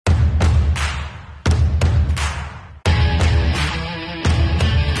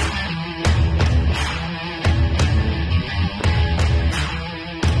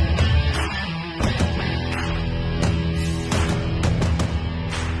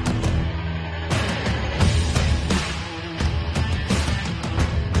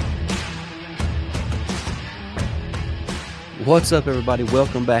What's up, everybody?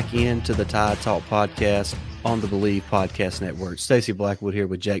 Welcome back into the Tide Talk podcast on the Believe Podcast Network. Stacey Blackwood here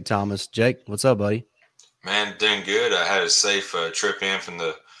with Jake Thomas. Jake, what's up, buddy? Man, doing good. I had a safe trip in from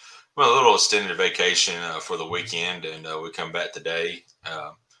a little extended vacation for the weekend, and we come back today.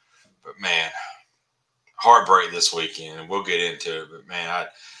 But man, heartbreak this weekend, and we'll get into it. But man,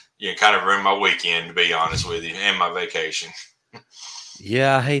 kind of ruined my weekend, to be honest with you, and my vacation.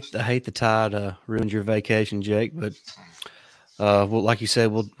 Yeah, I hate the Tide ruined your vacation, Jake. But well, like you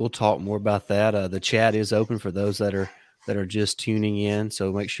said, we'll talk more about that. The chat is open for those that are just tuning in,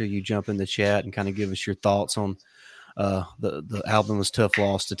 so make sure you jump in the chat and kind of give us your thoughts on the Alabama's tough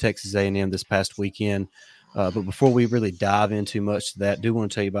loss to Texas A&M this past weekend. But before we really dive into much of that, I do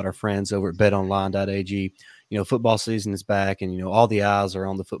want to tell you about our friends over at betonline.ag. Football season is back, and all the eyes are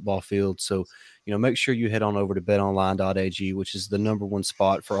on the football field. So make sure you head on over to betonline.ag, which is the number one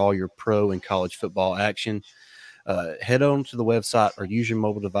spot for all your pro and college football action. Head on to the website or use your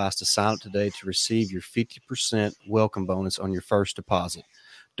mobile device to sign up today to receive your 50% welcome bonus on your first deposit.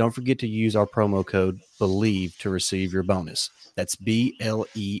 Don't forget to use our promo code BELIEVE to receive your bonus. That's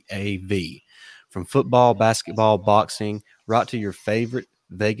BLEAV. From football, basketball, boxing, right to your favorite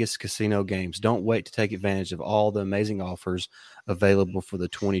Vegas casino games. Don't wait to take advantage of all the amazing offers available for the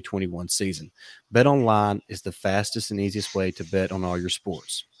 2021 season. BetOnline is the fastest and easiest way to bet on all your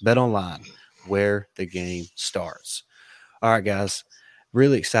sports. BetOnline, where the game starts. All right, guys,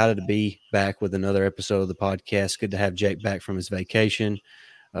 really excited to be back with another episode of the podcast. Good to have Jake back from his vacation.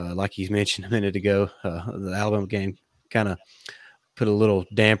 Like you mentioned a minute ago, the Alabama game kind of put a little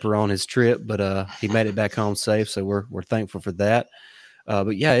damper on his trip, but he made it back home safe, so we're thankful for that.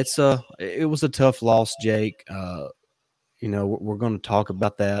 But yeah, it was a tough loss, Jake. We're going to talk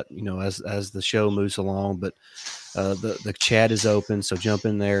about that, as the show moves along. But the chat is open, so jump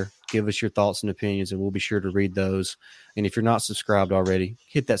in there, give us your thoughts and opinions, and we'll be sure to read those. And if you're not subscribed already,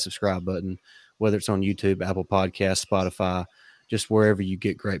 hit that subscribe button, whether it's on YouTube, Apple Podcasts, Spotify, just wherever you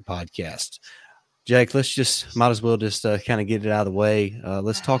get great podcasts. Jake, might as well just kind of get it out of the way.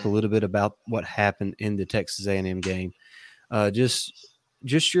 Let's talk a little bit about what happened in the Texas A&M game. Just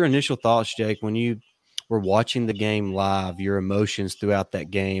your initial thoughts, Jake, when you were watching the game live, your emotions throughout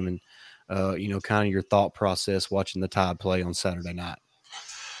that game, and kind of your thought process watching the Tide play on Saturday night.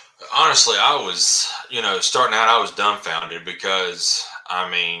 Honestly, I was, starting out, I was dumbfounded because,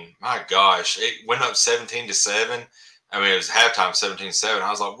 my gosh, it went up 17-7. It was halftime 17-7.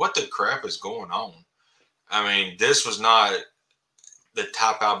 I was like, what the crap is going on? This was not the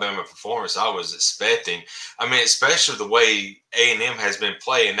top Alabama performance I was expecting. Especially the way A&M has been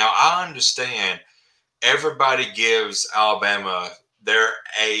playing. Now, I understand everybody gives Alabama their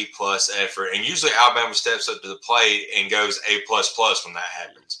A-plus effort, and usually Alabama steps up to the plate and goes A++ when that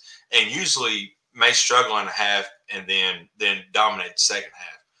happens, and usually may struggle in a half and then dominate the second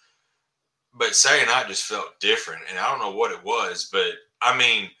half. But Saturday night just felt different, and I don't know what it was, but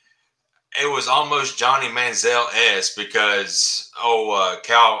it was almost Johnny Manziel-esque because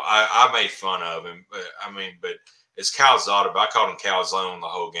Cal, I made fun of him, but it's Calzada, but I called him Calzone the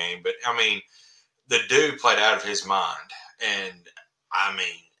whole game. But the dude played out of his mind, and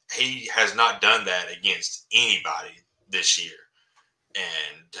he has not done that against anybody this year.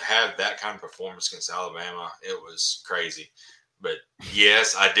 And to have that kind of performance against Alabama, it was crazy. But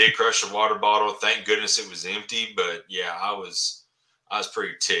yes, I did crush a water bottle. Thank goodness it was empty. But yeah, I was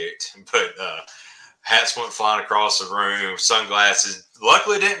pretty ticked. But hats went flying across the room. Sunglasses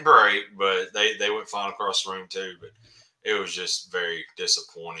luckily didn't break, but they went flying across the room too. But it was just very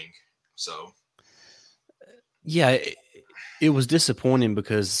disappointing. So yeah, it was disappointing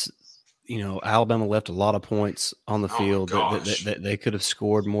because Alabama left a lot of points on the field that they could have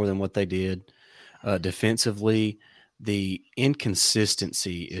scored more than what they did. Defensively, the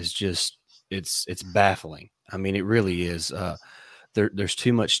inconsistency is just it's baffling. It really is. There's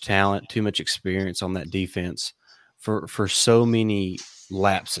too much talent, too much experience on that defense for so many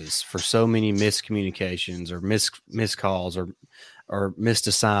lapses, for so many miscommunications or miscalls or missed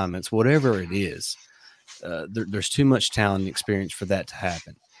assignments, whatever it is. There's too much talent and experience for that to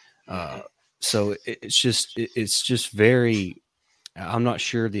happen. So it's just very. I'm not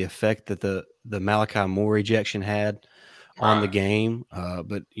sure the effect that the Malachi Moore ejection had on the game,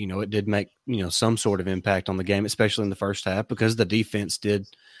 but it did make some sort of impact on the game, especially in the first half, because the defense did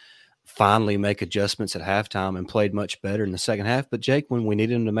finally make adjustments at halftime and played much better in the second half. But Jake, when we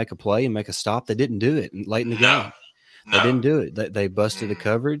needed them to make a play and make a stop, they didn't do it late in the game. They didn't do it. They busted the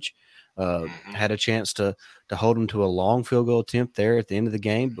coverage. Had a chance to hold them to a long field goal attempt there at the end of the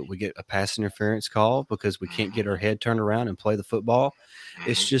game, but we get a pass interference call because we can't get our head turned around and play the football.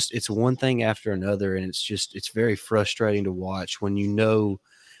 It's one thing after another, and it's very frustrating to watch when you know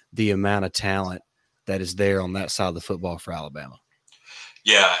the amount of talent that is there on that side of the football for Alabama.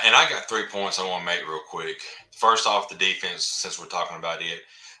 Yeah, and I got 3 points I want to make real quick. First off, the defense, since we're talking about it.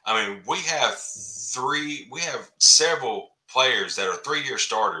 I mean, we have several players that are 3-year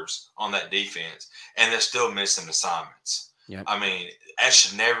starters on that defense, and they're still missing assignments. Yep. I mean, that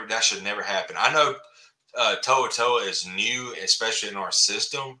should never happen. I know Toa is new, especially in our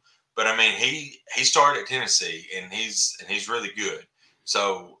system, but I mean, he started at Tennessee, and he's really good.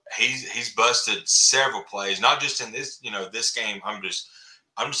 So he's busted several plays, not just in this this game. I'm just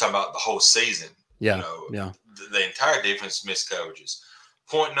talking about the whole season. Yeah, the entire defense missed coverages.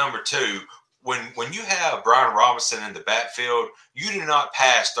 Point number 2, when you have Brian Robinson in the backfield, you do not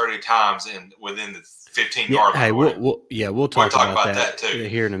pass 30 times within the 15-yard line. Hey, we'll talk about that too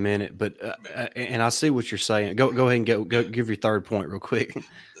here in a minute. But and I see what you're saying. Go ahead and go give your third point real quick.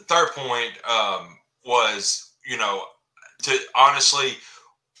 The third point was to honestly,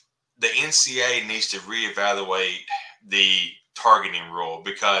 the NCAA needs to reevaluate the targeting rule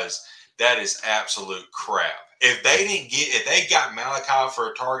because that is absolute crap. If they got Malachi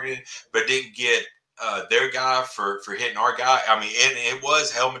for targeting, but didn't get their guy for hitting our guy, I mean, it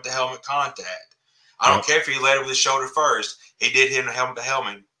was helmet to helmet contact. I don't care if he led it with his shoulder first. He did hit him helmet to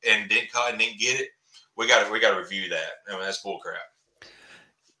helmet and didn't cut and didn't get it. We got to review that. I mean, that's bull crap.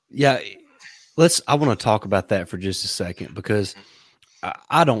 Yeah, I want to talk about that for just a second because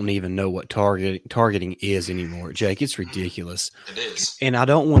I don't even know what targeting is anymore, Jake. It's ridiculous. It is. And I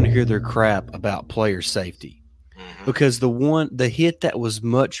don't want to hear their crap about player safety because the hit that was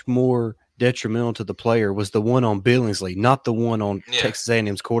much more detrimental to the player was the one on Billingsley, not the one on Texas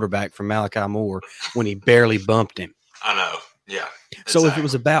A&M's quarterback from Malachi Moore when he barely bumped him. I know. Yeah. So exactly. If it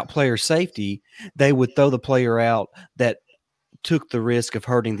was about player safety, they would throw the player out that took the risk of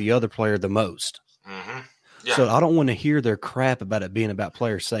hurting the other player the most. Yeah. So I don't want to hear their crap about it being about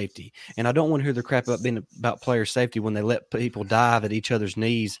player safety. And I don't want to hear their crap about being about player safety when they let people dive at each other's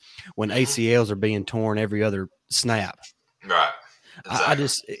knees when ACLs are being torn every other snap. Right. Exactly.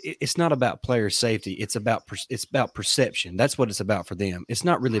 It's not about player safety. It's about perception. That's what it's about for them. It's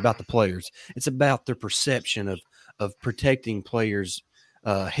not really about the players. It's about their perception of protecting players'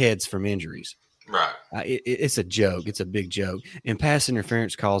 heads from injuries. Right. It's a joke. It's a big joke. And pass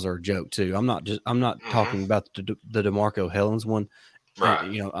interference calls are a joke too. I'm not talking about the DeMarco Hellens one,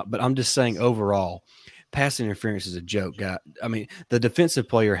 right? But I'm just saying overall, pass interference is a joke, guy. I mean, the defensive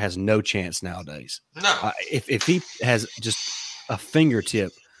player has no chance nowadays. No. If he has just a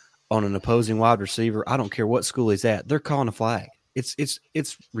fingertip on an opposing wide receiver, I don't care what school he's at, they're calling a flag. It's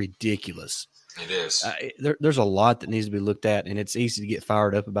ridiculous. It is. There's a lot that needs to be looked at, and it's easy to get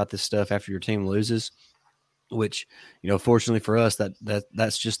fired up about this stuff after your team loses, which, fortunately for us,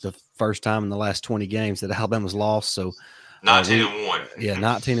 that's just the first time in the last 20 games that Alabama's lost. So 19-1. Yeah,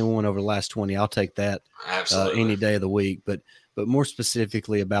 19-1 over the last 20. I'll take that any day of the week. But more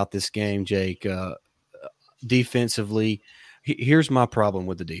specifically about this game, Jake, defensively, here's my problem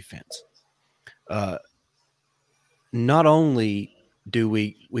with the defense. Not only do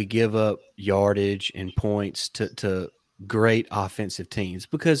we give up yardage and points to great offensive teams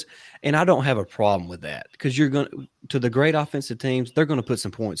and I don't have a problem with that because to the great offensive teams, they're going to put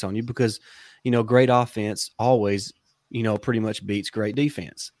some points on you because, great offense always, pretty much beats great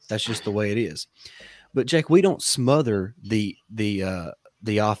defense. That's just the way it is. But Jake, we don't smother the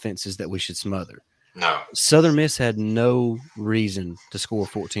offenses that we should smother. No. Southern Miss had no reason to score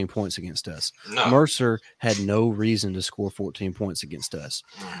 14 points against us. No. Mercer had no reason to score 14 points against us.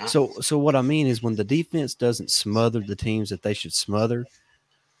 So what I mean is when the defense doesn't smother the teams that they should smother,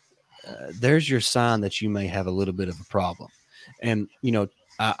 there's your sign that you may have a little bit of a problem. And,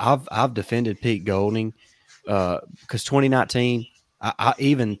 I've defended Pete Golding because 2019, I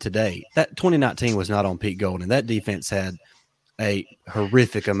even today, that 2019 was not on Pete Golding. That defense had a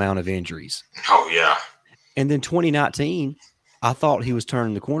horrific amount of injuries. Oh, yeah. And then 2019, I thought he was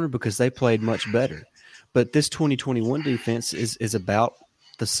turning the corner because they played much better. But this 2021 defense is about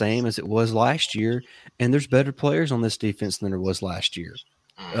the same as it was last year, and there's better players on this defense than there was last year,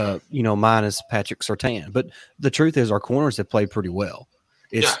 minus Patrick Surtain. But the truth is our corners have played pretty well.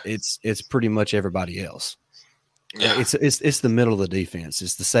 It's pretty much everybody else. Yeah. It's the middle of the defense.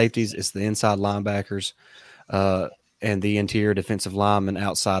 It's the safeties. It's the inside linebackers. And the interior defensive lineman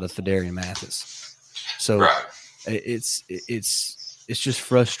outside of Fedarian Mathis. So it's just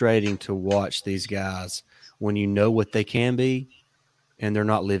frustrating to watch these guys when you know what they can be Mm-hmm. and they're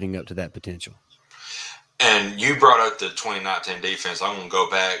not living up to that potential. And you brought up the 2019 defense. I'm going to go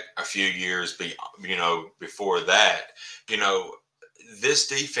back a few years, before that. You know, this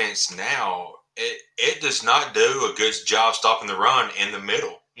defense now, it does not do a good job stopping the run in the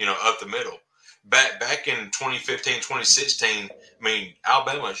middle, up the middle. Back in 2015, 2016, I mean,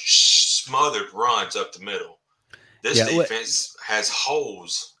 Alabama smothered runs up the middle. This Yeah. defense has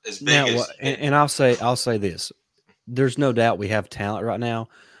holes as big Now, as and I'll say this: there's no doubt we have talent right now,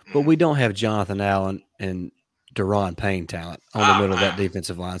 but we Mhm. don't have Jonathan Allen and Deron Payne talent on the middle of that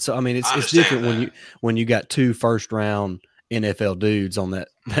defensive line. So I mean, I it's understand different that. when you got 2 first round NFL dudes on the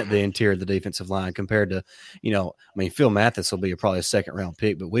Hmm. interior of the defensive line compared to, I mean, Phil Mathis will be probably a second round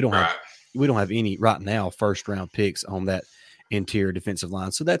pick, but Right. we don't have any right now first round picks on that interior defensive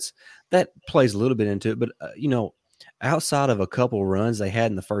line. So that plays a little bit into it, but outside of a couple runs they had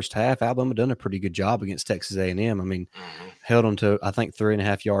in the first half, Alabama done a pretty good job against Texas A&M. I mean, Hmm. held them to I think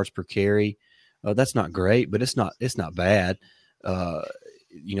 3.5 yards per carry. That's not great, but it's not bad. Uh,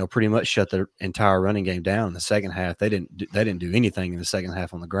 pretty much shut the entire running game down in the second half. They didn't do anything in the second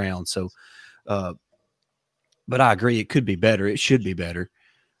half on the ground. So, uh, but I agree, it could be better. It should be better.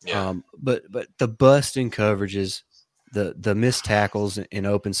 Yeah. But the busting coverages, the missed tackles in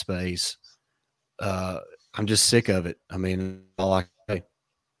open space, uh, I'm just sick of it. I mean, all I can say.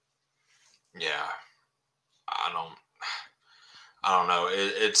 Yeah. I don't. I don't know.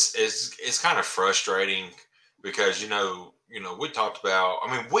 It's kind of frustrating because we talked about.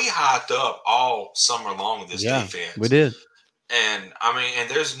 I mean, we hyped up all summer long this Yeah, we defense, did. and I mean, and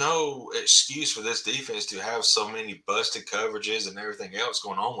there's no excuse for this defense to have so many busted coverages and everything else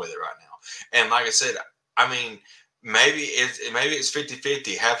going on with it right now. And like I said, I mean, maybe it's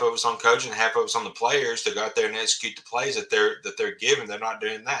 50-50. Half of it's on coaching, half of it's on the players to go out there and execute the plays that they're given. They're not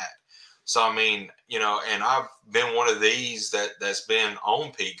doing that. So I mean, and I've been one of these that's been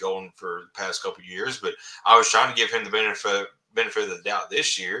on Pete Golden for the past couple of years, but I was trying to give him the benefit of the doubt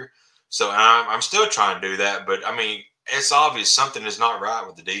this year. So I'm still trying to do that, but I mean, it's obvious something is not right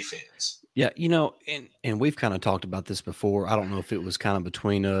with the defense. Yeah, and we've kind of talked about this before. I don't know if it was kind of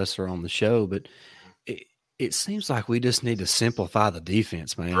between us or on the show, but it, it seems like we just need to simplify the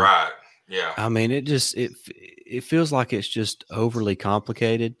defense, man. Right? Yeah. I mean, it feels like it's just overly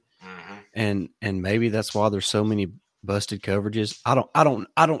complicated, Hmm. and maybe that's why there's so many busted coverages. I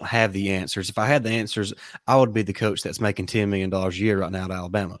don't have the answers. If I had the answers, I would be the coach that's making $10 million a year right now at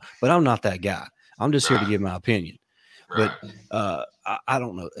Alabama. But I'm not that guy. I'm just here to Right. give my opinion. But Right. I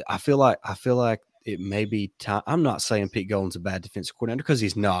don't know. I feel like it may be time. I'm not saying Pete Golden's a bad defensive coordinator because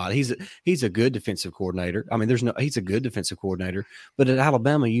he's not. He's a good defensive coordinator. I mean, he's a good defensive coordinator. But at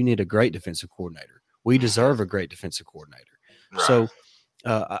Alabama, you need a great defensive coordinator. We deserve Hmm. a great defensive coordinator. Right. So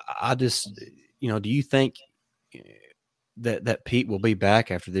I just, do you think uh, that Pete will be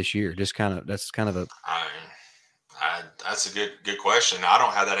back after this year? That's kind of a I, that's a good question. I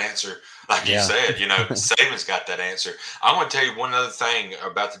don't have that answer, like you yeah. said. Saban's got that answer. I want to tell you one other thing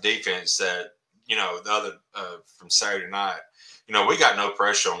about the defense that the other from Saturday night. We got no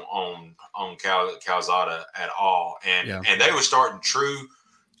pressure on Calzada at all, and Yeah. and they were starting two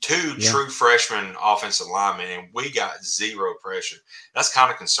Yeah. true freshman offensive linemen, and we got zero pressure. That's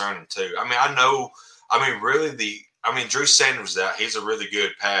kind of concerning too. I mean, I know. I mean, really, Drew Sanders is out. He's a really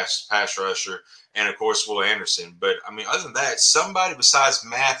good pass rusher, and of course Will Anderson. But I mean, other than that, somebody besides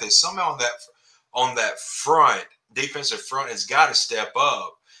Mathis, somebody on that front defensive front has got to step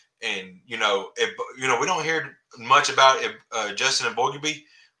up. And we don't hear much about Justin Bogiby.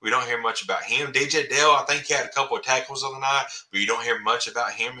 We don't hear much about him. DJ Dale, I think he had a couple of tackles on the night, but you don't hear much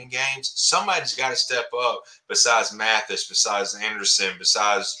about him in games. Somebody's got to step up besides Mathis, besides Anderson,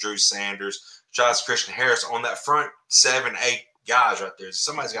 besides Drew Sanders, besides Christian Harris on that front 7, 8 guys right there.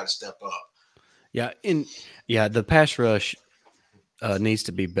 Somebody's got to step up. Yeah, the pass rush needs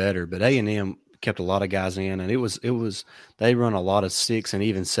to be better, but A&M kept a lot of guys in, and it was they run a lot of 6 and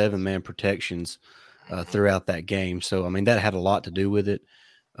even 7-man protections Mm-hmm. throughout that game. So I mean that had a lot to do with it.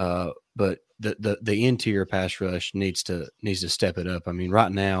 But the interior pass rush needs to step it up. I mean,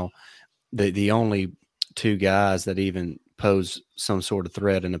 right now the only 2 guys that even pose some sort of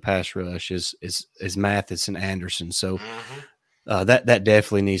threat in the pass rush is Mathis and Anderson. So Mm-hmm. that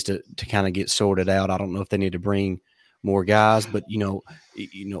definitely needs to kind of get sorted out. I don't know if they need to bring more guys, but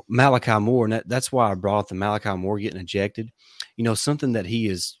Malachi Moore, and that's why I brought up the Malachi Moore getting ejected. Something that he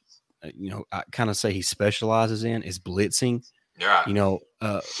is, I kind of say he specializes in is blitzing. Yeah.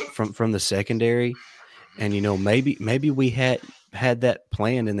 From the secondary, and maybe we had that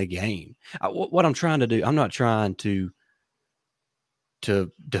planned in the game. What I'm trying to do, I'm not trying to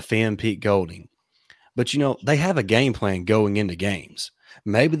defend Pete Golding, But, they have a game plan going into games.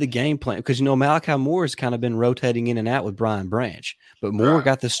 Maybe the game plan, because, Malachi Moore has kind of been rotating in and out with Brian Branch, but Moore Right.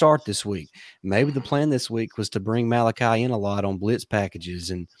 got the start this week. Maybe the plan this week was to bring Malachi in a lot on blitz packages,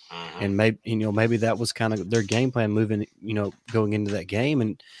 and maybe that was kind of their game plan moving, going into that game.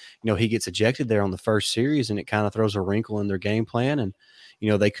 And, he gets ejected there on the first series, and it kind of throws a wrinkle in their game plan. And,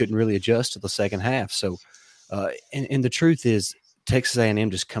 they couldn't really adjust to the second half. So, and the truth is, Texas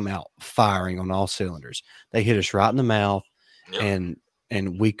A&M just come out firing on all cylinders. They hit us right in the mouth, Yep.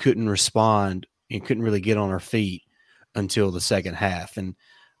 and we couldn't respond and couldn't really get on our feet until the second half. And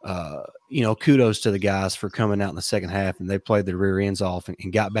kudos to the guys for coming out in the second half, and they played their rear ends off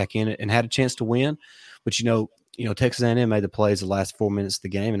and got back in it and had a chance to win. But Texas A&M made the plays the last 4 minutes of the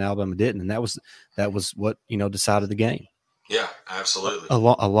game, and Alabama didn't, and that was what decided the game. Yeah, absolutely.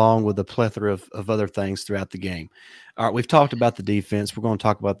 Along with a plethora of other things throughout the game. All right, we've talked about the defense. We're going to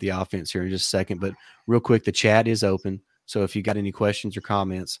talk about the offense here in just a second, but real quick, the chat is open. So if you got any questions or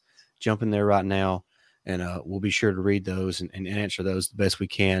comments, jump in there right now, and we'll be sure to read those and answer those the best we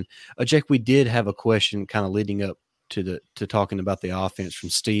can. Jake, we did have a question kind of leading up to talking about the offense from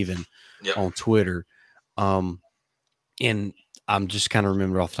Steven on Twitter. And I'm just kind of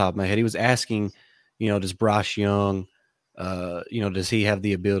remember off the top of my head, he was asking, does Bryce Young, does he have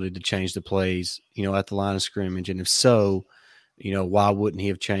the ability to change the plays, at the line of scrimmage? And if so, why wouldn't he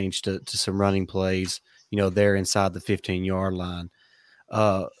have changed to some running plays, there inside the 15-yard line?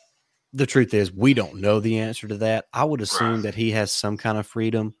 The truth is, we don't know the answer to that. I would assume that he has some kind of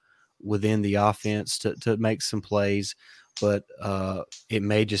freedom within the offense to make some plays, but it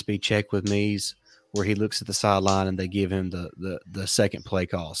may just be check with me's where he looks at the sideline and they give him the second play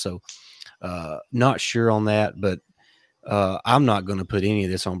call. So not sure on that, but I'm not going to put any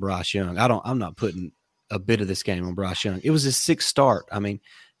of this on Bryce Young. I'm not putting a bit of this game on Bryce Young. It was his sixth start. I mean,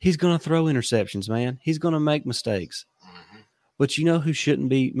 he's going to throw interceptions, man. He's going to make mistakes. But who shouldn't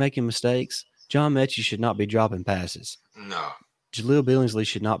be making mistakes? John Mechie should not be dropping passes. No. Jaleel Billingsley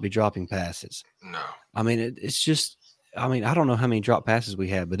should not be dropping passes. No. I mean, it's just – I mean, I don't know how many drop passes we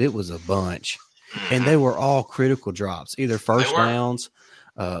had, but it was a bunch. And they were all critical drops, either first downs.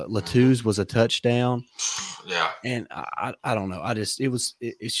 Latu's was a touchdown. Yeah. And I don't know.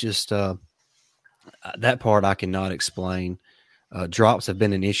 It's just that part I cannot explain. Drops have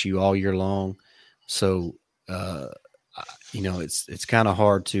been an issue all year long. So, it's kind of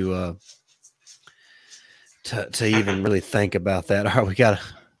hard to even really think about that. All right,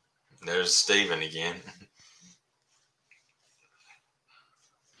 there's Steven again.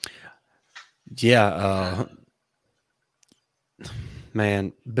 Yeah.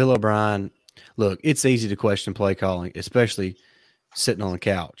 Man, Bill O'Brien, look, it's easy to question play calling, especially sitting on the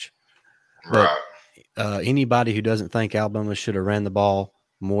couch. But anybody who doesn't think Alabama should have ran the ball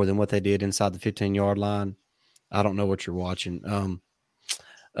more than what they did inside the 15-yard line, I don't know what you're watching.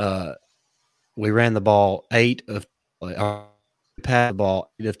 We ran the ball 8 of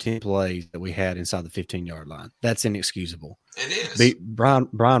 10 plays that we had inside the 15-yard line. That's inexcusable. It is. Brian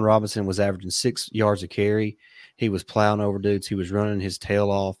Robinson was averaging 6 yards a carry. He was plowing over dudes. He was running his tail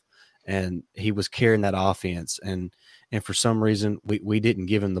off, and he was carrying that offense. And for some reason, we didn't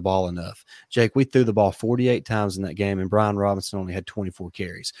give him the ball enough. Jake, we threw the ball 48 times in that game, and Brian Robinson only had 24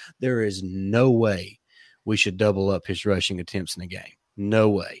 carries. There is no way we should double up his rushing attempts in the game. No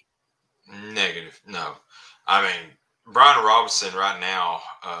way. Negative. No. I mean, Brian Robinson right now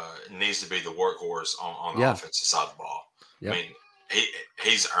needs to be the workhorse on the offensive side of the ball. Yep. I mean,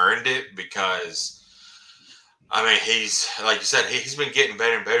 he's earned it because – I mean, he's like you said, he's been getting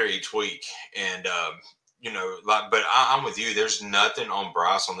better and better each week, and but I'm with you. There's nothing on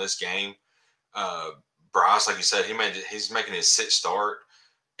Bryce on this game. Bryce, like you said, he's making his sixth start,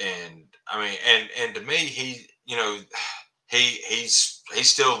 and I mean, and to me, he's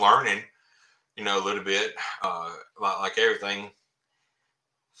still learning, a little bit, like everything.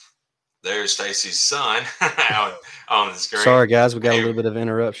 There's Stacy's son on the screen. Sorry, guys, we got a little bit of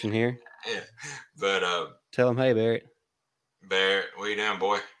interruption here. Yeah, but tell him, hey, Barrett. Barrett, what you doing,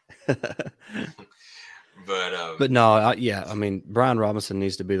 boy? But no, I mean, Brian Robinson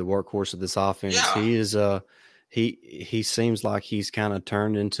needs to be the workhorse of this offense. Yeah. He is. He seems like he's kind of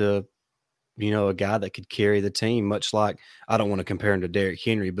turned into, a guy that could carry the team. Much like, I don't want to compare him to Derrick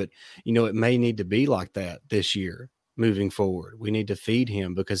Henry, but it may need to be like that this year. Moving forward, we need to feed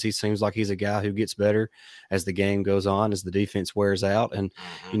him because he seems like he's a guy who gets better as the game goes on, as the defense wears out. And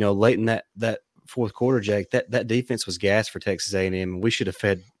late in that fourth quarter, Jake, that defense was gas for Texas A&M, and we should have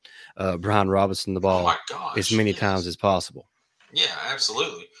fed Brian Robinson the ball as many times as possible. Yeah,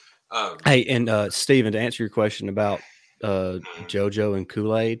 absolutely. Hey, and Steven, to answer your question about JoJo and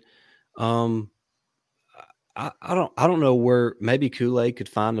Kool-Aid, I don't know where maybe Kool-Aid could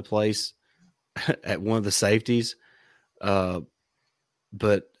find a place at one of the safeties.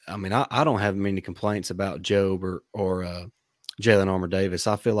 But I mean, I don't have many complaints about Job or Jalen Armour Davis.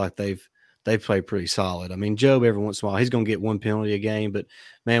 I feel like they've played pretty solid. I mean, Job every once in a while he's going to get one penalty a game, but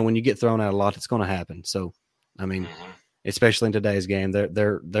man, when you get thrown out a lot, it's going to happen. So, I mean, especially in today's game,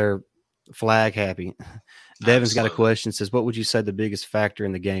 they're flag happy. Devin's got a question. Says, what would you say the biggest factor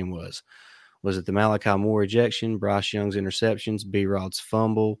in the game was? Was it the Malachi Moore ejection, Bryce Young's interceptions, B-Rod's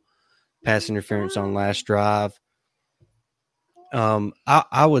fumble, pass interference on last drive?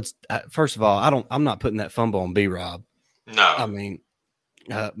 I would first of all, I'm not putting that fumble on B-Rob. No, I mean,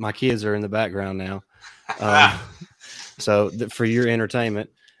 my kids are in the background now, so for your entertainment.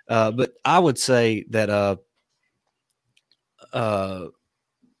 But I would say that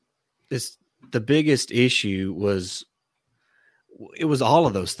it's the biggest issue was all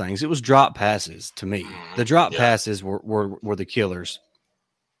of those things. It was drop passes to me. The drop passes were the killers.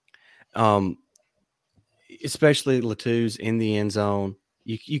 Especially Latu's in the end zone.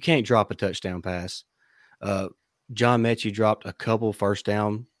 You can't drop a touchdown pass. John Mechie dropped a couple first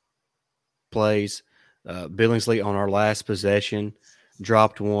down plays. Billingsley on our last possession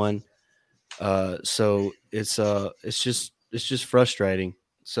dropped one. So it's just frustrating.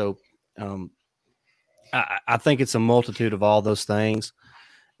 So I think it's a multitude of all those things,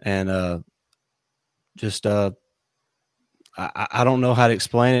 and I don't know how to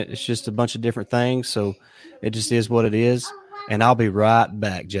explain it. It's just a bunch of different things. So it just is what it is. And I'll be right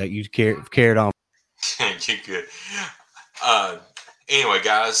back, Jake. You carried on. You're good. Anyway,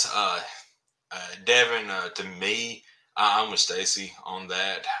 guys, Devin, to me, I'm with Stacy on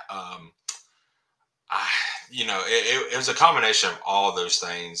that. It was a combination of all those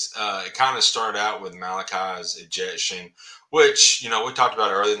things. It kind of started out with Malachi's ejection, which, we talked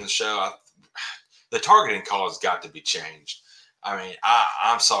about earlier in the show. The targeting call has got to be changed. I mean,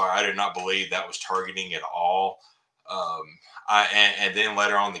 I'm sorry. I did not believe that was targeting at all. And then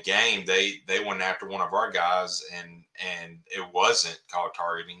later on in the game, they went after one of our guys, and it wasn't called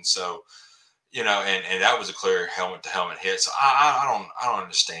targeting. So, and that was a clear helmet to helmet hit. So I don't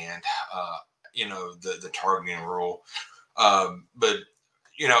understand, the targeting rule. But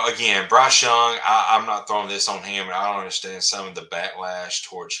again, Bryce Young, I'm not throwing this on him, and I don't understand some of the backlash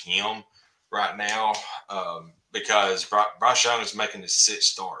towards him right now, because Bryce Young is making his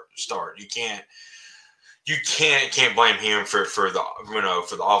sixth start. You can't blame him for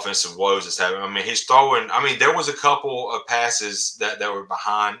the offensive woes that's happening. I mean, he's throwing. I mean, there was a couple of passes that were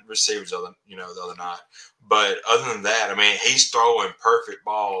behind receivers the other night, but other than that, I mean, he's throwing perfect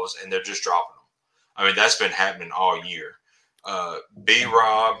balls and they're just dropping them. I mean, that's been happening all year.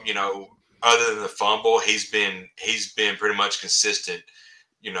 B-Rob, other than the fumble, he's been pretty much consistent.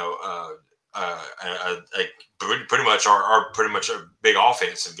 Pretty much a big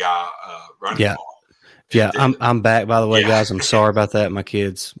offensive guy running the ball. Yeah, I'm back. By the way, guys, I'm sorry about that. My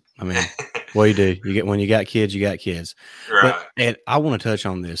kids. I mean, what do? When you got kids, you got kids. Right. And I want to touch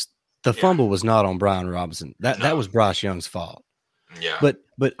on this. The fumble was not on Brian Robinson. That was Bryce Young's fault. Yeah.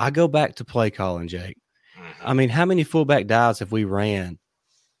 But I go back to play calling, Jake. Mm-hmm. I mean, how many fullback dives have we ran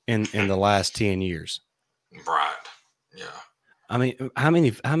in the last 10 years? Right. Yeah. I mean, how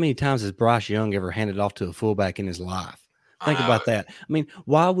many times has Bryce Young ever handed off to a fullback in his life? Think about that. I mean,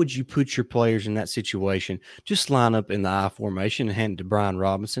 why would you put your players in that situation? Just line up in the I formation and hand it to Brian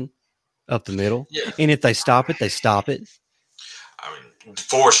Robinson up the middle. Yeah. And if they stop it, they stop it. I mean,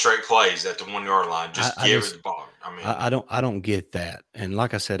 4 straight plays at the 1 yard line. Just give it the ball. I mean, I don't get that. And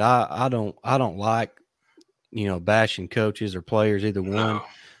like I said, I don't like, bashing coaches or players, either one,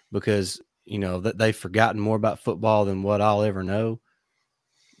 because, that they've forgotten more about football than what I'll ever know.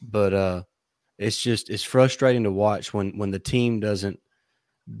 But, it's frustrating to watch when the team doesn't,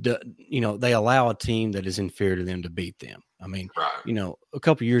 they allow a team that is inferior to them to beat them. I mean, a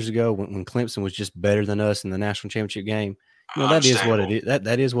couple years ago when Clemson was just better than us in the national championship game, that is what it is.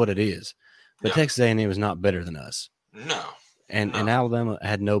 That is what it is. But Texas A&M was not better than us. No. And Alabama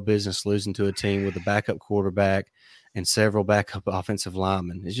had no business losing to a team with a backup quarterback and several backup offensive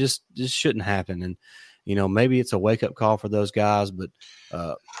linemen. It just shouldn't happen. And, maybe it's a wake-up call for those guys, but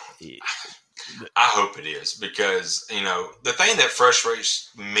I hope it is, because, the thing that frustrates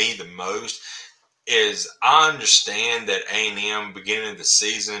me the most is I understand that A&M beginning of the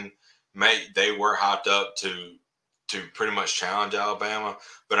season, they were hyped up to pretty much challenge Alabama.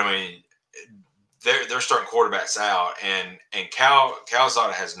 But, I mean, they're starting quarterbacks out, and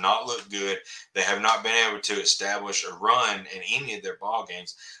Calzada has not looked good. They have not been able to establish a run in any of their ball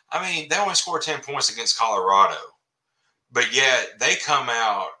games. I mean, they only scored 10 points against Colorado, but yet they come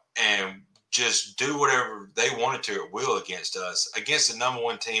out and just do whatever they wanted to at will against us, against the number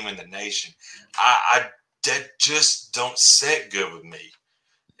one team in the nation. I that just don't set good with me.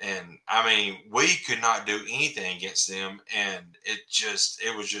 And I mean, we could not do anything against them, and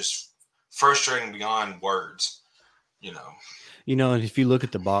it was just frustrating beyond words. You know. And if you look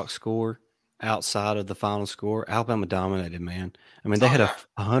at the box score outside of the final score, Alabama dominated, man. I mean, they had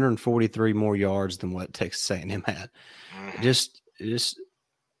 143 more yards than what Texas A&M had. Mm-hmm. Just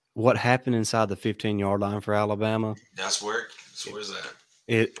what happened inside the 15-yard line for Alabama. Where's that?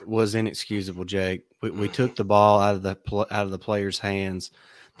 It was inexcusable, Jake. We took the ball out of the players' hands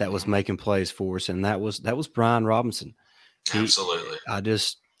that was making plays for us, and that was Brian Robinson. Absolutely. I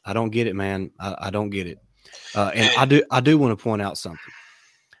don't get it, man. I don't get it. And I do want to point out something.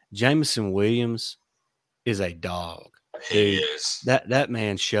 Jameson Williams is a dog. He is. That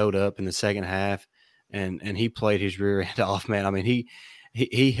man showed up in the second half, and he played his rear end off, man. I mean,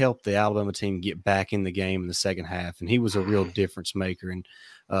 he helped the Alabama team get back in the game in the second half, and he was a real difference maker. And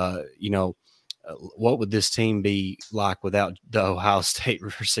what would this team be like without the Ohio State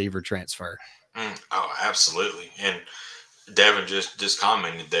receiver transfer? Oh, absolutely. And Devin just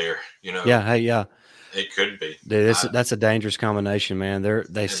commented there. Yeah. It could be. That's a dangerous combination, man.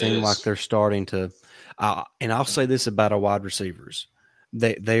 They seem like they're starting to. And I'll say this about our wide receivers: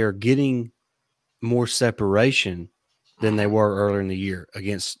 they are getting more separation than they were earlier in the year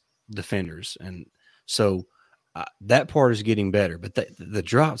against defenders, and so that part is getting better. But the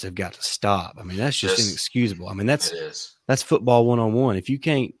drops have got to stop. I mean, that's just inexcusable. I mean, that's football 101. If you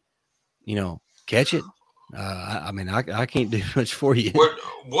can't, catch it. I can't do much for you.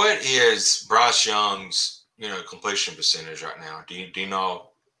 What is Bryce Young's completion percentage right now? Do you know?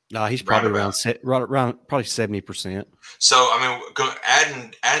 No, he's probably around probably 70%. So I mean,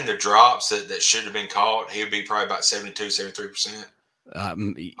 adding the drops that should have been caught, he would be probably about 72, 73%.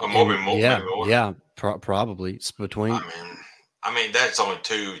 Yeah, probably. It's between. I mean that's only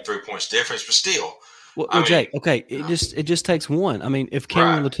 2-3 points difference, but still. Well, Jake. Okay, it just takes one. I mean, if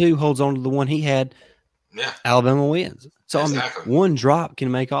Cameron Latou holds on to the one he had. Yeah, Alabama wins. So exactly. I mean, one drop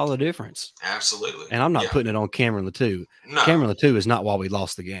can make all the difference. Absolutely. And I'm not putting it on Cameron Latou. No. Cameron Latou is not why we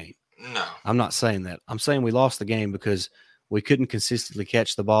lost the game. No. I'm not saying that. I'm saying we lost the game because we couldn't consistently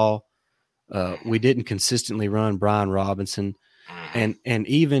catch the ball. We didn't consistently run Brian Robinson. Mm-hmm. And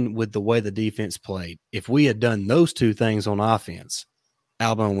even with the way the defense played, if we had done those two things on offense,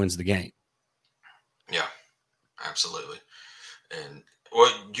 Alabama wins the game. Yeah, absolutely. And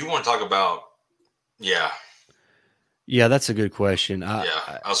what you want to talk about? Yeah, that's a good question. That's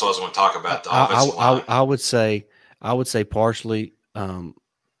what I was going to talk about. The offensive line. I would say partially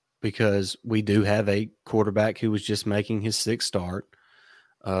because we do have a quarterback who was just making his sixth start,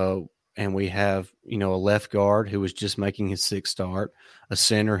 and we have a left guard who was just making his sixth start, a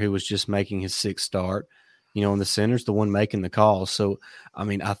center who was just making his sixth start. And the center's the one making the call. So, I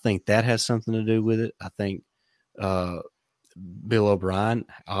mean, I think that has something to do with it. I think Bill O'Brien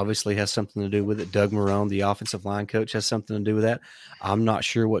obviously has something to do with it. Doug Marrone, the offensive line coach, has something to do with that. I'm not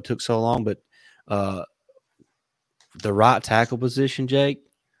sure what took so long, but the right tackle position, Jake,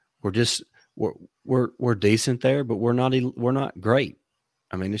 we're decent there, but we're not great.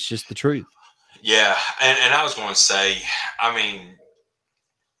 I mean, it's just the truth. Yeah, and I was going to say, I mean,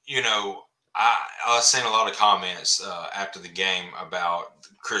 I was seeing a lot of comments after the game about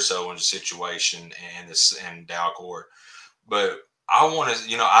Chris Owens' situation and Dalcourt. But I want to,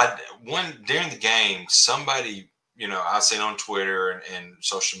 during the game, somebody, I seen on Twitter and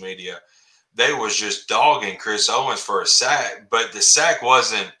social media, they was just dogging Chris Owens for a sack, but the sack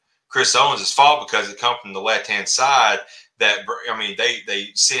wasn't Chris Owens' fault because it come from the left-hand side. They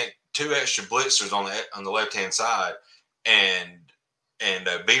sent two extra blitzers on the left-hand side, and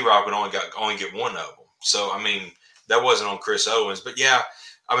B-Rock would only get one of them. So, I mean, that wasn't on Chris Owens. But, yeah,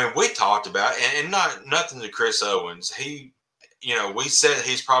 I mean, we talked about it, and nothing to Chris Owens. He, we said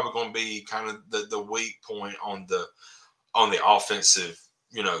he's probably going to be kind of the weak point on the offensive,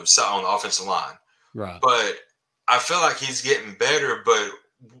 on the offensive line. Right. But I feel like he's getting better. But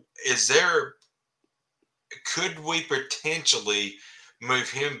could we potentially move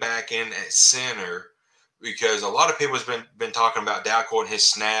him back in at center? Because a lot of people have been talking about Dalcourt and his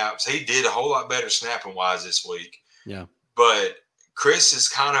snaps. He did a whole lot better snapping wise this week. Yeah. But Chris is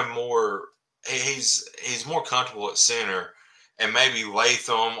kind of more he's more comfortable at center, and maybe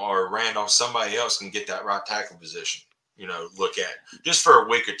Latham or Randolph, somebody else can get that right tackle position, look at just for a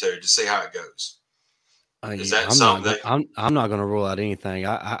week or two to see how it goes. Is that something? I'm not going to rule out anything.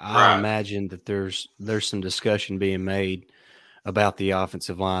 I imagine that there's some discussion being made about the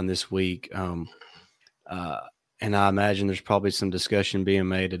offensive line this week. and I imagine there's probably some discussion being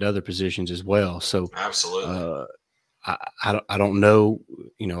made at other positions as well. So, Absolutely. I don't know.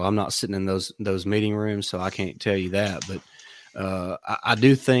 I'm not sitting in those meeting rooms, so I can't tell you that. But I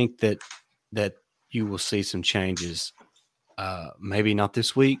do think that you will see some changes. Maybe not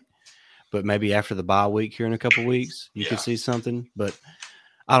this week, but maybe after the bye week here in a couple of weeks, you could see something. But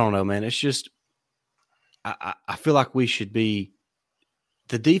I don't know, man. It's just I feel like we should be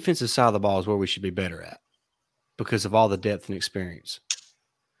the defensive side of the ball is where we should be better at because of all the depth and experience.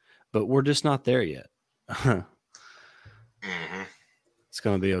 But we're just not there yet. Mm-hmm. It's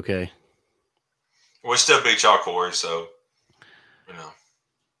going to be okay. We still beat y'all, Corey, so,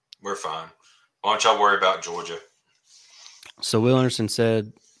 we're fine. Why don't y'all worry about Georgia? So Will Anderson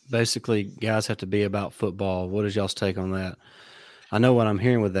said, basically, guys have to be about football. What is y'all's take on that? I know what I'm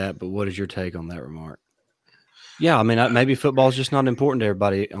hearing with that, but what is your take on that remark? Yeah, I mean, maybe football is just not important to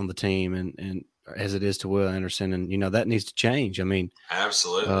everybody on the team, and as it is to Will Anderson, and that needs to change. I mean,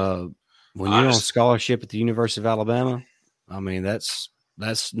 absolutely. When you're on scholarship at the University of Alabama, I mean that's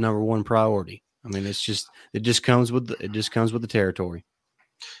number one priority. I mean, it just comes with the territory.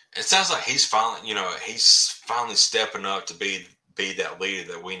 It sounds like he's finally stepping up to be that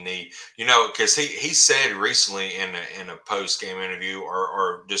leader that we need. Because he said recently in a post game interview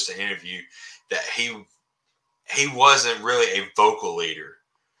or just an interview that he wasn't really a vocal leader,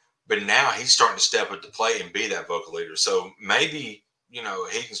 but now he's starting to step up to play and be that vocal leader. So maybe he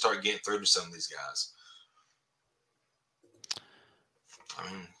can start getting through to some of these guys. I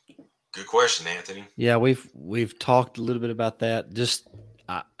mean, good question, Anthony. Yeah, we've talked a little bit about that. Just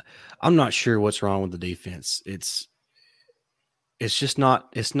I'm not sure what's wrong with the defense. It's just not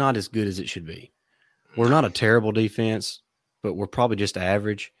as good as it should be. We're not a terrible defense, but we're probably just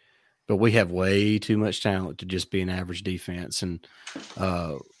average. But we have way too much talent to just be an average defense. And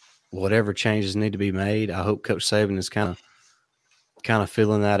whatever changes need to be made, I hope Coach Saban is kind of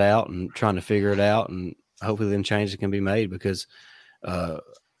filling that out and trying to figure it out. And hopefully then changes can be made because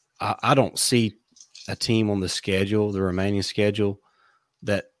I don't see a team on the remaining schedule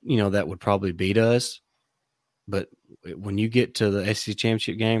that would probably beat us. But when you get to the SEC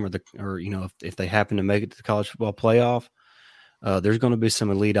championship game or if they happen to make it to the college football playoff, there's going to be some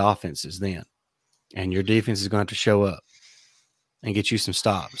elite offenses then, and your defense is going to have to show up and get you some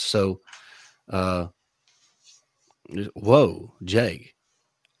stops. So, whoa, Jake,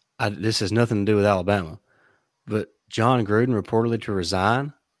 this has nothing to do with Alabama, but John Gruden reportedly to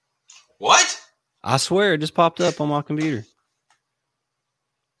resign. What? I swear, it just popped up on my computer.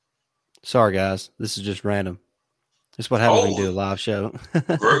 Sorry, guys. This is just random. This is what happens when you do a live show.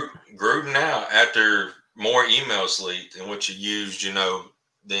 Gruden now, after more emails leaked in which you used,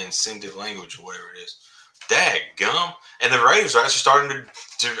 the incentive language or whatever it is. Dag gum. And the Raiders are actually starting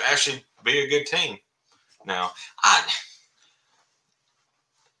to actually be a good team. Now, I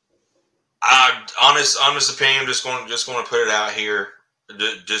honest opinion, just going to put it out here,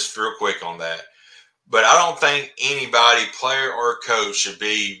 just real quick on that. But I don't think anybody, player or coach, should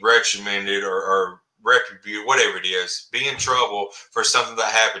be reprimanded or retributed, whatever it is, be in trouble for something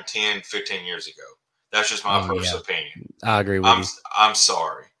that happened 10, 15 years ago. That's just my personal opinion. I agree with you. I'm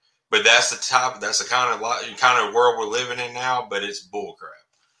sorry, but that's the kind of world we're living in now. But it's bullcrap.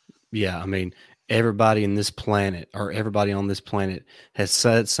 Yeah, I mean, everybody on this planet has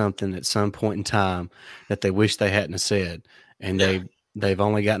said something at some point in time that they wish they hadn't have said, and they've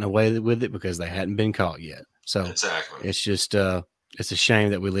only gotten away with it because they hadn't been caught yet. So exactly, it's just it's a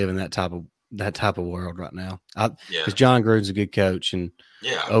shame that we live in that type of world right now. Because John Gruden's a good coach, and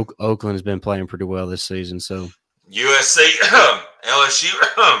Oakland has been playing pretty well this season. So USC, LSU,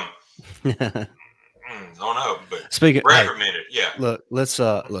 don't know. But speaking, reprimanded, Look, let's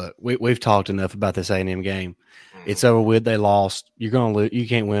we've talked enough about this A&M game. It's over with. They lost. You're going to lose. You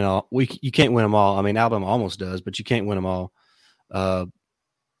can't win all. You can't win them all. I mean, Alabama almost does, but you can't win them all.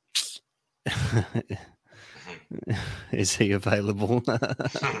 Is he available?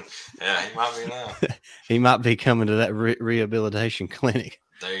 Yeah, he might be now. He might be coming to that rehabilitation clinic.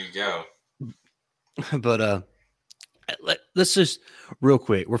 There you go. But let's just real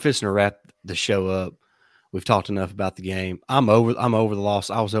quick. We're fixing to wrap the show up. We've talked enough about the game. I'm over the loss.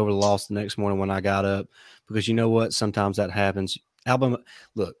 I was over the loss the next morning when I got up because you know what? Sometimes that happens. Alabama,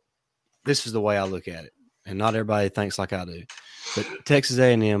 look, this is the way I look at it, and not everybody thinks like I do. But Texas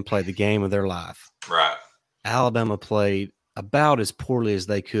A&M played the game of their life. Right. Alabama played about as poorly as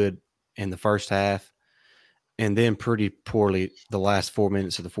they could in the first half, and then pretty poorly the last 4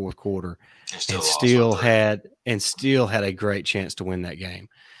 minutes of the fourth quarter, and still had a great chance to win that game.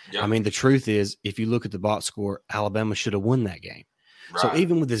 Yep. I mean, the truth is, if you look at the box score, Alabama should have won that game. Right. So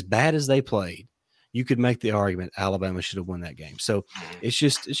even with as bad as they played, you could make the argument Alabama should have won that game. So it's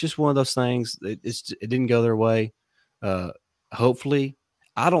just one of those things. It didn't go their way. Hopefully,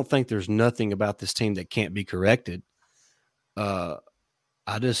 I don't think there's nothing about this team that can't be corrected. I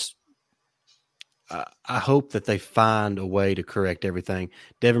hope that they find a way to correct everything.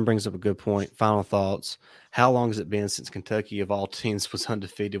 Devin brings up a good point. Final thoughts. How long has it been since Kentucky, of all teams, was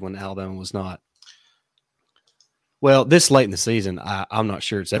undefeated when Alabama was not? Well, this late in the season, I'm not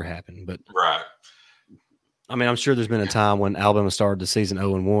sure it's ever happened. But right. I mean, I'm sure there's been a time when Alabama started the season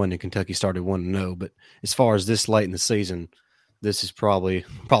 0-1 and Kentucky started 1-0. But as far as this late in the season, this is probably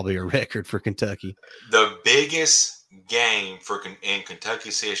a record for Kentucky. The biggest game in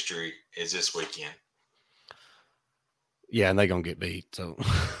Kentucky's history is this weekend. Yeah, and they're gonna get beat. So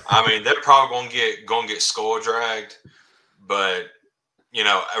I mean, they're probably gonna get skull dragged. But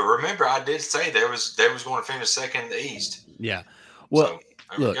remember I did say they was going to finish second in the East. Yeah. Well,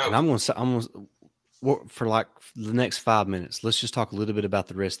 look, and I'm gonna for like the next 5 minutes, let's just talk a little bit about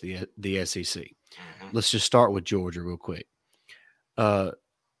the rest of the SEC. Let's just start with Georgia real quick.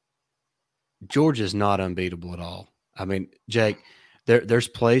 Georgia's not unbeatable at all. I mean, Jake, there's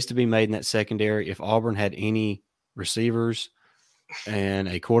plays to be made in that secondary. If Auburn had any receivers and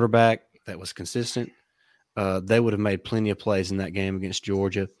a quarterback that was consistent, they would have made plenty of plays in that game against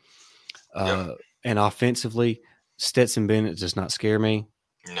Georgia. And offensively, Stetson Bennett does not scare me.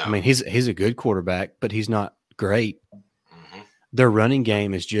 No. I mean, he's a good quarterback, but he's not great. Their running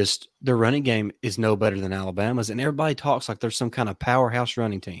game is no better than Alabama's, and everybody talks like there's some kind of powerhouse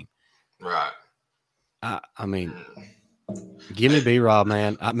running team. Right. I mean, give me B-Rob,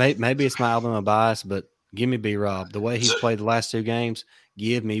 man. Maybe it's my Alabama bias, but give me B-Rob. The way he's played the last 2 games,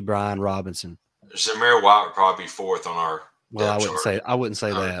 give me Brian Robinson. Zamir White would probably be 4th on our I wouldn't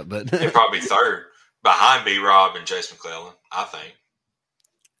say that, but he'd probably be 3rd behind B-Rob and Chase McClellan, I think.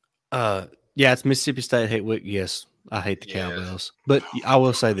 Yeah, it's Mississippi State. Yes, I hate the Cowbells, but I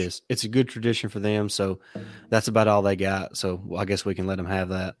will say this: it's a good tradition for them. So that's about all they got. So I guess we can let them have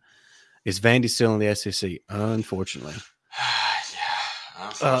that. Is Vandy still in the SEC? Unfortunately. Yeah,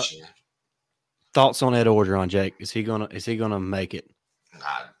 unfortunately. Thoughts on Ed Orgeron, Jake? Is he gonna make it?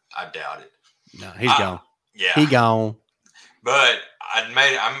 I doubt it. No, he's gone. Yeah, he gone. But I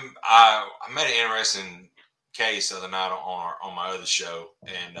made an interesting case the other night on my other show,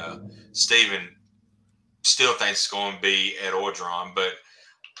 and Steven still thinks it's going to be Ed Orgeron. But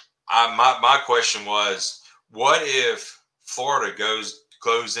my question was, what if Florida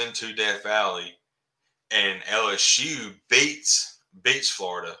goes into Death Valley and LSU beats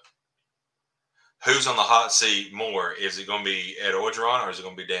Florida? Who's on the hot seat more? Is it going to be Ed Orgeron or is it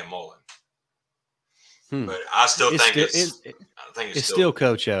going to be Dan Mullen? But I still think it's still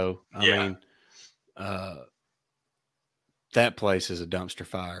Coach O. I mean, that place is a dumpster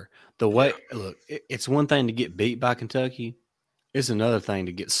fire. Look, it's one thing to get beat by Kentucky. It's another thing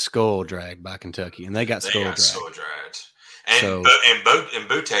to get skull dragged by Kentucky, and they got skull dragged. And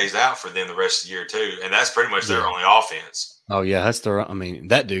Butte's out for them the rest of the year too, and that's pretty much their only offense. Oh yeah, that's I mean,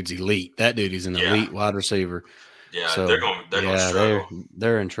 that dude's elite. That dude is an elite wide receiver. Yeah, so, they're going to struggle.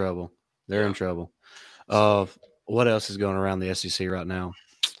 They're in trouble. They're in trouble. What else is going around the SEC right now?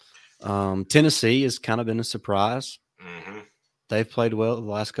 Tennessee has kind of been a surprise. They've played well the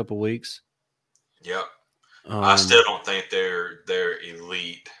last couple of weeks. Yep. I still don't think they're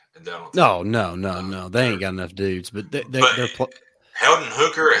elite. No. They ain't got enough dudes, but they're Hendon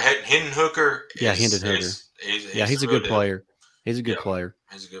Hooker. Yeah, Hendon Hooker. He's a good player. He's a good player.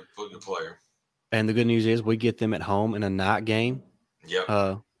 He's a good player. And the good news is we get them at home in a night game.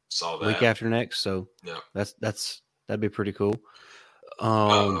 Yep. Saw that week after next. So that'd be pretty cool.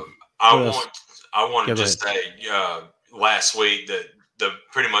 I want to just say last week that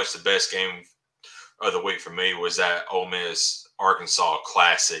pretty much the best game of the week for me was that Ole Miss Arkansas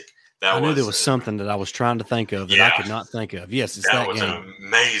Classic. I knew there was something that I was trying to think of that I could not think of. Yes, it's that game. That was an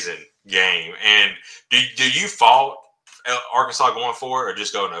amazing game. And do you fault Arkansas going for it or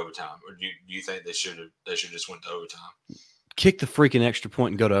just going to overtime? Or do you think they should just went to overtime? Kick the freaking extra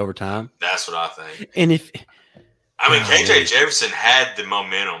point and go to overtime. That's what I think. And KJ Jefferson had the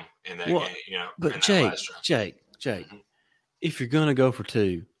momentum in that game, But Jake, if you're gonna go for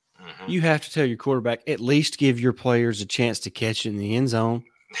 2, you have to tell your quarterback at least give your players a chance to catch it in the end zone.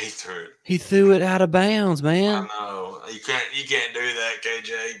 He threw it out of bounds, man. I know. You can't do that,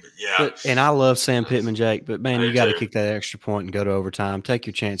 KJ. But yeah. And I love Sam Pittman, Jake. But man, you got to kick that extra point and go to overtime. Take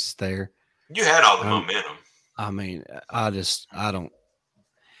your chances there. You had all the momentum. I mean, I don't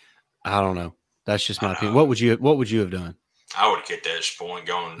know. That's just my opinion. What would you have done? I would have kicked that extra point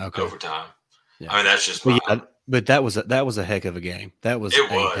going overtime. Yeah. I mean, that's just But that was a heck of a game. That was It a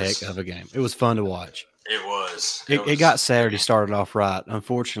heck was. of a game. It was fun to watch. It was. It It was. got Saturday started off right.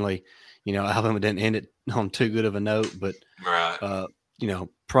 Unfortunately, Alabama didn't end it on too good of a note. But Right.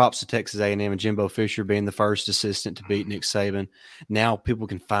 props to Texas A&M and Jimbo Fisher being the first assistant to beat Nick Saban. Now people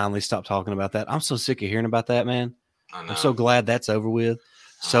can finally stop talking about that. I'm so sick of hearing about that, man. I know. I'm so glad that's over with.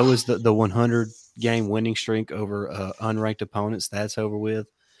 So is the 100 game winning streak over unranked opponents. That's over with.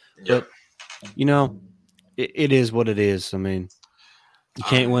 Yep. But it is what it is. I mean, you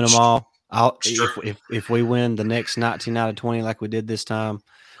can't win them all. If we win the next 19 out of 20 like we did this time,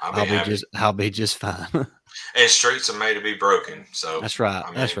 I'll be just fine. And streaks are made to be broken. So that's right.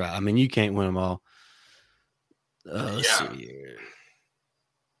 That's right. I mean, you can't win them all. Let's see here.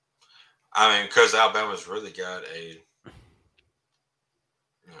 I mean, because Alabama's really got a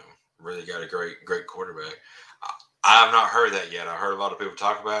great quarterback. I have not heard that yet. I heard a lot of people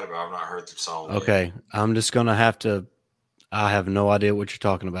talk about it, but I've not heard the song. Okay, yet. I'm just gonna have to. I have no idea what you're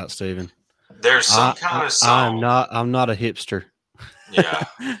talking about, Steven. There's some kind of song. I'm not a hipster. Yeah.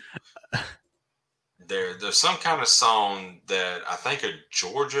 There's some kind of song that I think a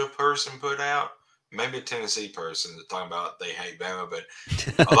Georgia person put out, maybe a Tennessee person that's talking about they hate Bama, but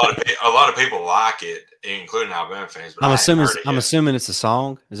a lot of people like it, including Alabama fans. But I'm assuming it's a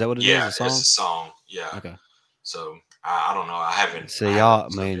song. Is that what it is? Yeah, it's a song. Yeah. Okay. So I don't know. I haven't. See, y'all.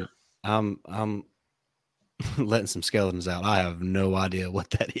 I mean, I'm letting some skeletons out. I have no idea what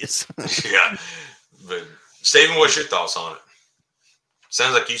that is. Yeah, but Steven, what's your thoughts on it?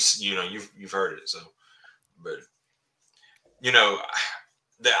 Sounds like you've heard it. So, but the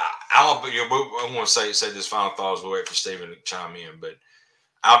Alabama. I want to say this final thought as we wait for Steven to chime in. But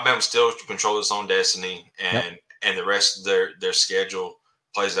Alabama still control its own destiny, and the rest of their schedule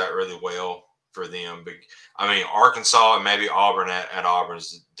plays out really well for them. But I mean, Arkansas and maybe Auburn at Auburn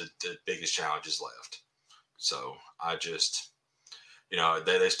is the biggest challenges left. So I just,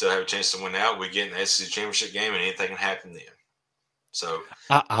 they still have a chance to win out. We get in the SEC championship game, and anything can happen then. So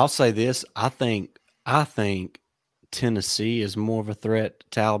I'll say this: I think Tennessee is more of a threat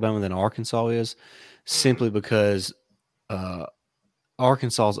to Alabama than Arkansas is, simply because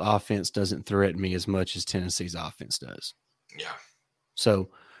Arkansas's offense doesn't threaten me as much as Tennessee's offense does. Yeah. So.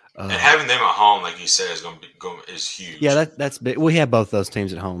 And having them at home, like you said, is huge. Yeah, that's big. We have both those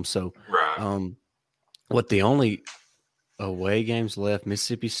teams at home. So, right. The only away games left?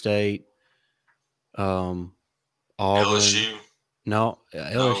 Mississippi State, Auburn. LSU. No,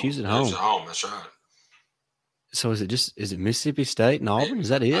 LSU's at home. At home. That's right. So is it Mississippi State and Auburn? Is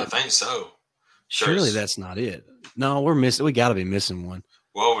that it? I think so. Surely that's not it. No, we're missing. We got to be missing one.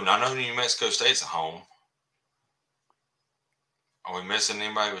 Well, I know New Mexico State's at home. Are we missing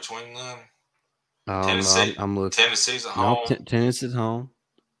anybody between them? Tennessee. I'm looking. Tennessee's at home. Tennessee's at home.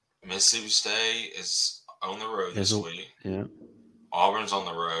 Mississippi State is on the road this week. Yeah. Auburn's on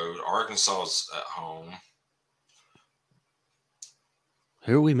the road. Arkansas's at home.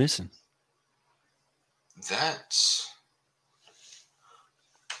 Who are we missing? I'm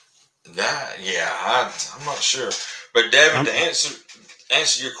not sure. But Devin, to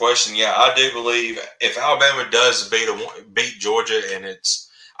answer your question, yeah, I do believe if Alabama does beat Georgia, and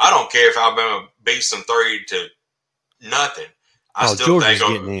I don't care if Alabama beats them 30-0. I still think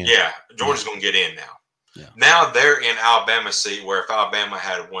Georgia's going to get in now. Yeah. Now they're in Alabama's seat, where if Alabama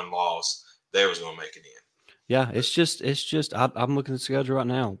had one loss, they was going to make it in. Yeah, it's just. I'm looking at the schedule right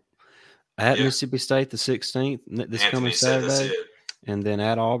now. At Mississippi State, the 16th, this coming Saturday, and then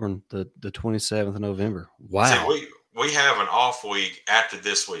at Auburn, the 27th of November. Wow. See, we have an off week after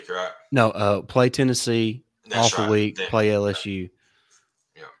this week, right? No, play Tennessee, That's off a week, then, play LSU.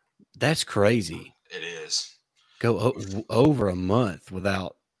 Yeah. That's crazy. It is. Go over a month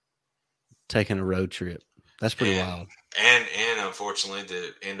without taking a road trip. That's pretty wild. And unfortunately,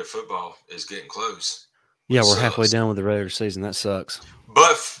 the end of football is getting close. Yeah, we're halfway done with the regular season. That sucks.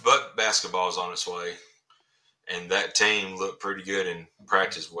 But basketball is on its way, and that team looked pretty good in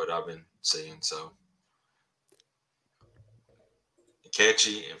practice. What I've been seeing, so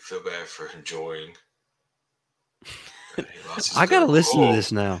catchy, and feel bad for enjoying. I got to listen to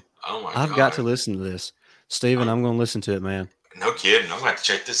this now. Oh my! I've got to listen to this, Steven. I'm going to listen to it, man. No kidding. I'm going to have to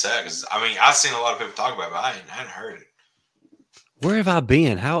check this out because I've seen a lot of people talk about it, but I hadn't heard it. Where have I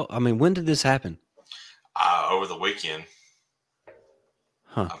been? When did this happen? Over the weekend,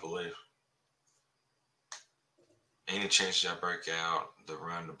 I believe. Any chance I break out the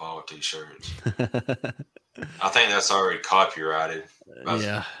Run the Ball T-shirts? I think that's already copyrighted by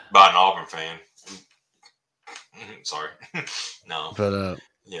an Auburn fan. Sorry. No. But,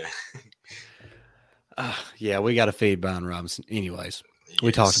 yeah. Yeah, we got to feed Brian Robinson. Anyways,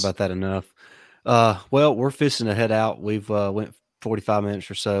 we talked about that enough. Well, we're fixing to head out. We've went 45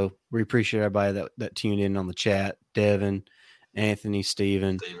 minutes or so. We appreciate everybody that tuned in on the chat. Devin, Anthony,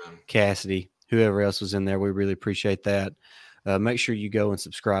 Steven, Steven. Cassidy, whoever else was in there. We really appreciate that. Make sure you go and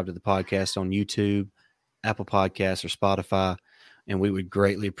subscribe to the podcast on YouTube, Apple Podcasts, or Spotify, and we would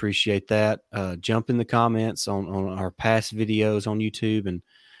greatly appreciate that. Jump in the comments on our past videos on YouTube, and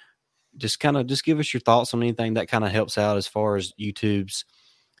just give us your thoughts on anything that kind of helps out as far as YouTube's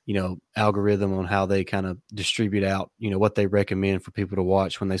algorithm on how they kind of distribute out what they recommend for people to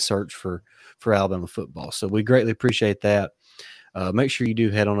watch when they search for Alabama football. So we greatly appreciate that. Make sure you do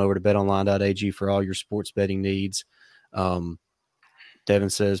head on over to betonline.ag for all your sports betting needs. Devin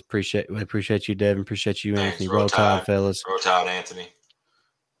says we appreciate you, Devin. Appreciate you, Thanks. Anthony. Roll Tide, fellas. Roll Tide, Anthony.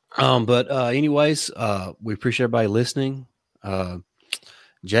 But anyways, we appreciate everybody listening.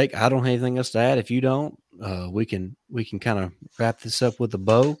 Jake, I don't have anything else to add. If you don't, we can kind of wrap this up with a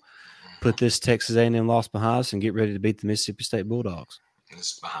bow, put this Texas A&M loss behind us, and get ready to beat the Mississippi State Bulldogs.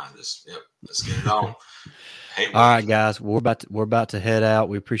 It's behind us. Yep, let's get it on. All right, guys, we're about to head out.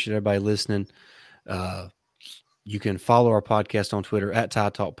 We appreciate everybody listening. You can follow our podcast on Twitter at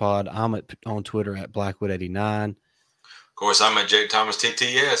Tide Talk Pod. I'm on Twitter at Blackwood89. Of course, I'm at Jake Thomas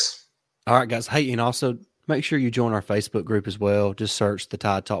TTS. All right, guys. Hey, and also make sure you join our Facebook group as well. Just search the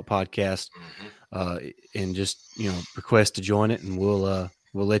Tide Talk Podcast, and just request to join it, and we'll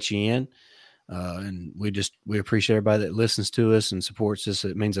let you in. And we appreciate everybody that listens to us and supports us.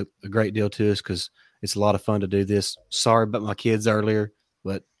 It means a great deal to us because it's a lot of fun to do this. Sorry about my kids earlier,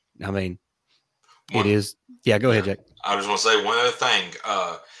 but I mean, it is. Yeah, go ahead, Jake. I just want to say one other thing.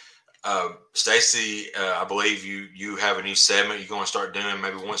 Stacy, I believe you have a new segment you're going to start doing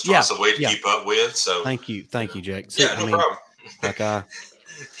maybe once, twice a week to keep up with. So thank you, Jake. See, no problem. Like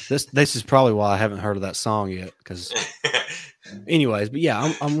this is probably why I haven't heard of that song yet. Because, anyways, but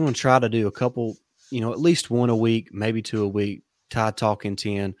yeah, I'm going to try to do a couple, at least one a week, maybe two a week. Tide Talking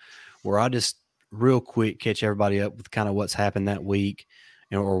 10, where I just real quick catch everybody up with kind of what's happened that week,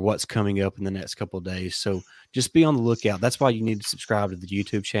 or what's coming up in the next couple of days. So just be on the lookout. That's why you need to subscribe to the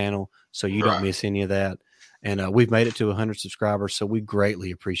YouTube channel so you don't miss any of that. And we've made it to 100 subscribers, so we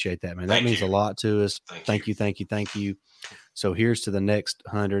greatly appreciate that, man. That means a lot to us. Thank you. So here's to the next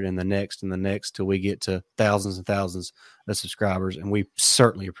 100 and the next and the next till we get to thousands and thousands of subscribers, and we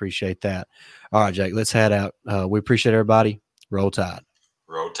certainly appreciate that. All right, Jake, let's head out. We appreciate everybody. Roll Tide.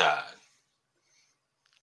 Roll Tide.